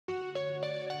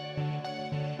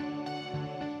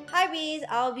bees,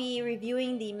 I'll be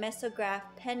reviewing the Messograph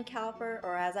Pen Caliper,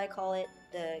 or as I call it,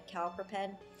 the caliper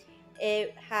pen.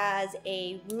 It has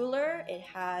a ruler, it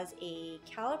has a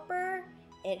caliper,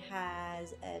 it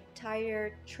has a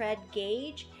tire tread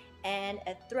gauge, and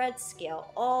a thread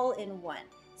scale all in one.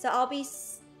 So I'll be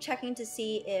checking to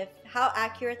see how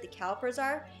accurate the calipers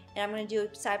are, and I'm going to do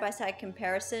a side-by-side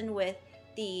comparison with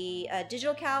the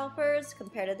digital calipers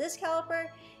compared to this caliper,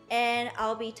 and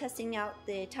I'll be testing out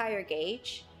the tire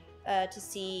gauge to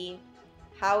see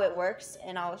how it works,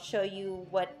 and I'll show you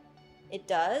what it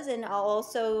does, and I'll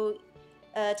also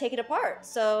take it apart.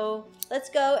 So let's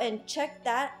go and check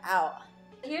that out.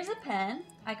 Here's a pen.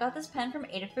 I got this pen from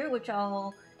Adafruit, which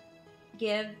I'll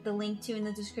give the link to in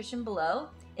the description below.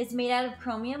 It's made out of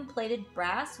chromium-plated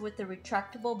brass with a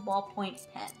retractable ballpoint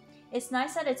pen. It's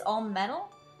nice that it's all metal,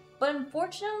 but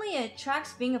unfortunately it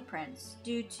tracks fingerprints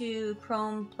due to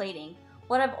chrome plating.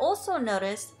 What I've also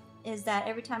noticed is that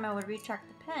every time I would retract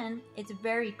the pen, it's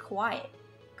very quiet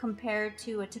compared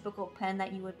to a typical pen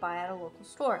that you would buy at a local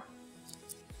store.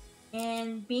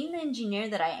 And being the engineer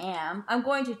that I am, I'm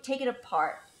going to take it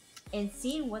apart and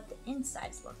see what the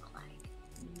insides look like.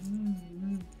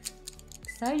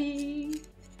 Exciting!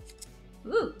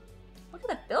 Ooh, look at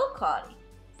the build quality.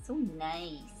 So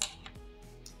nice.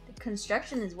 The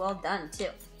construction is well done too.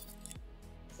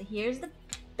 So here's the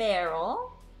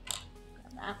barrel.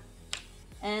 Grab that.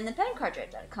 And the pen cartridge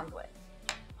that it comes with.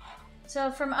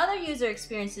 So from other user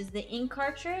experiences, the ink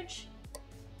cartridge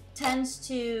tends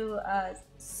to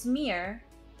smear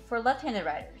for left-handed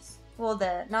writers. Well,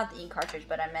 not the ink cartridge,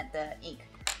 but I meant the ink.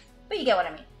 But you get what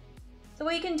I mean. So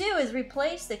what you can do is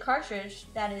replace the cartridge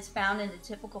that is found in the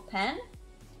typical pen,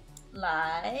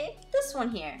 like this one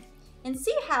here, and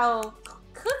see how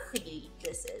clicky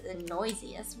this is and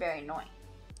noisy. That's very annoying.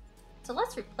 So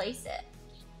let's replace it.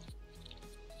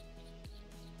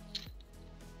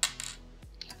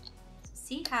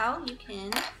 See how you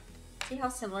can see how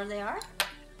similar they are?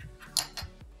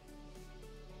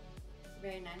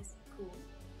 Very nice, cool.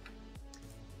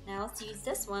 Now let's use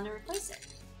this one to replace it.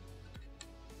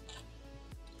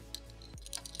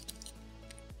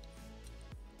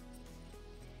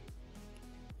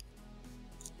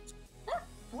 Ah,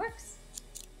 it works.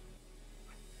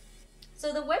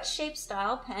 So the wedge-shaped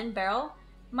style pen barrel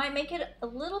might make it a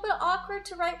little bit awkward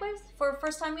to write with for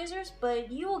first-time users,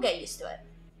 but you will get used to it.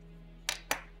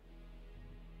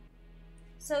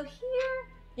 So here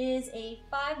is a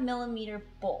 5mm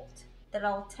bolt that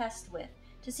I'll test with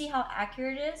to see how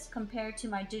accurate it is compared to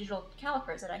my digital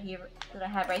calipers that I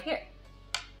have right here.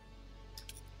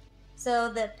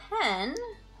 So the pen,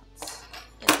 let's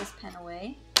get this pen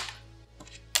away.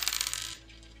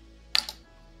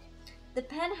 The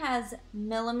pen has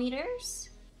millimeters.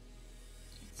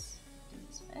 Let's do it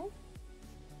this way.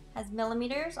 Has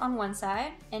millimeters on one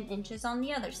side and inches on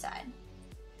the other side.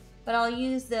 But I'll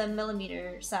use the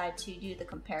millimeter side to do the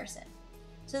comparison.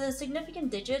 So the significant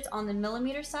digits on the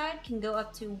millimeter side can go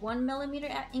up to 1mm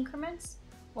at increments,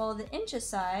 while the inches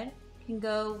side can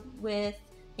go with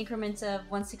increments of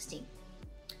 1/16.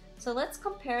 So let's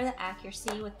compare the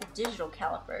accuracy with the digital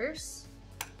calipers.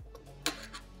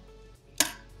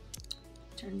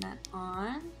 Turn that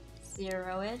on,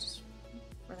 zero it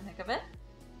for the heck of it,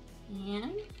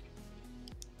 and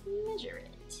measure it.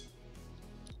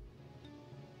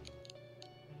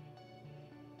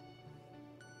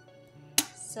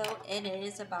 So it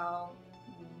is about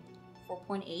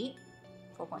 4.8,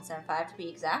 4.75 to be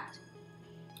exact.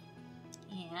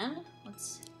 And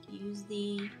let's use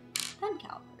the pen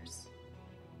calipers.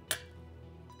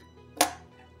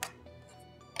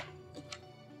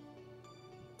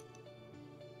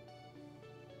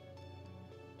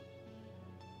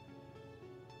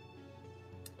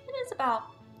 It is about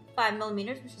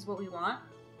 5mm, which is what we want.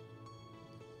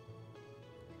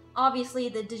 Obviously,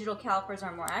 the digital calipers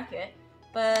are more accurate,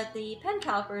 but the pen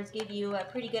calipers give you a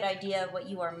pretty good idea of what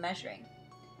you are measuring.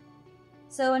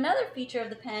 So another feature of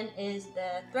the pen is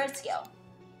the thread scale,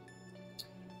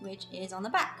 which is on the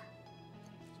back.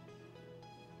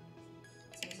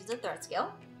 So this is the thread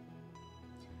scale.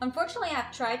 Unfortunately,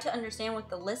 I've tried to understand what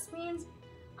the list means.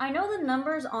 I know the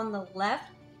numbers on the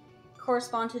left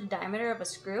correspond to the diameter of a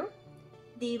screw.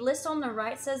 The list on the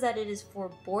right says that it is for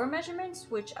bore measurements,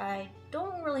 which I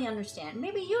don't really understand.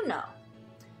 Maybe you know.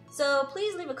 So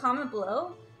please leave a comment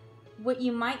below what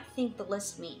you might think the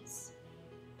list means.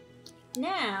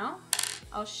 Now,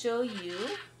 I'll show you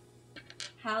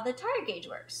how the tire gauge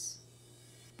works.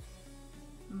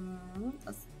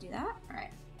 Let's do that. All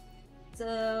right.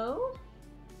 So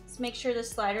let's make sure the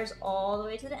slider's all the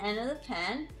way to the end of the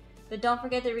pen, but don't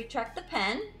forget to retract the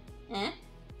pen.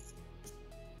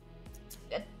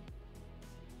 Good.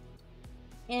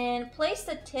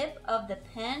 place the tip of the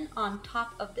pen on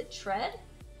top of the tread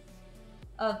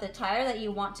of the tire that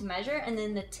you want to measure, and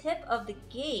then the tip of the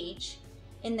gauge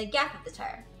in the gap of the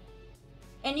tire.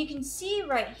 And you can see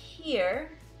right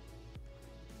here,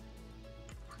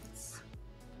 let's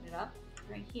put it up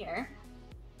right here,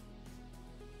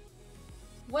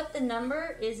 what the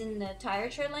number is in the tire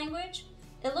tread language.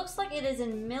 It looks like it is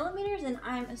in millimeters, and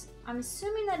I'm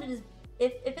assuming that it is,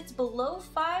 if it's below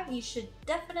 5, you should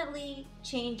definitely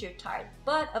change your tire.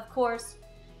 But of course,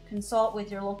 consult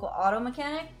with your local auto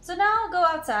mechanic. So now I'll go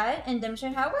outside and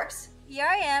demonstrate how it works. Here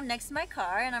I am next to my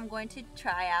car, and I'm going to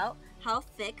try out how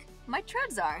thick my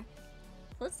treads are.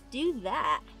 Let's do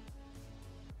that.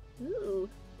 Ooh,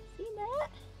 see that?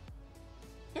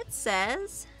 It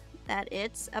says that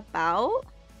it's about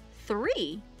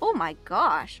 3. Oh my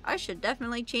gosh, I should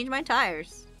definitely change my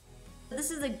tires. This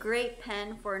is a great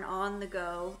pen for an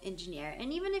on-the-go engineer.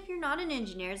 And even if you're not an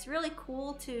engineer, it's really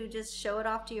cool to just show it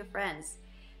off to your friends.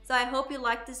 So I hope you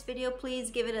liked this video. Please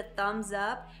give it a thumbs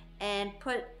up and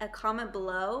put a comment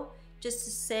below just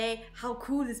to say how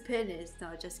cool this pen is. No,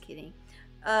 just kidding.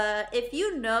 If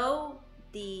you know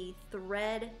the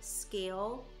thread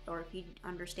scale, or if you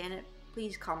understand it,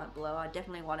 please comment below. I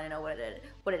definitely want to know what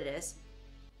it is.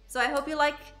 So I hope you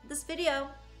like this video.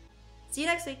 See you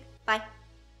next week. Bye.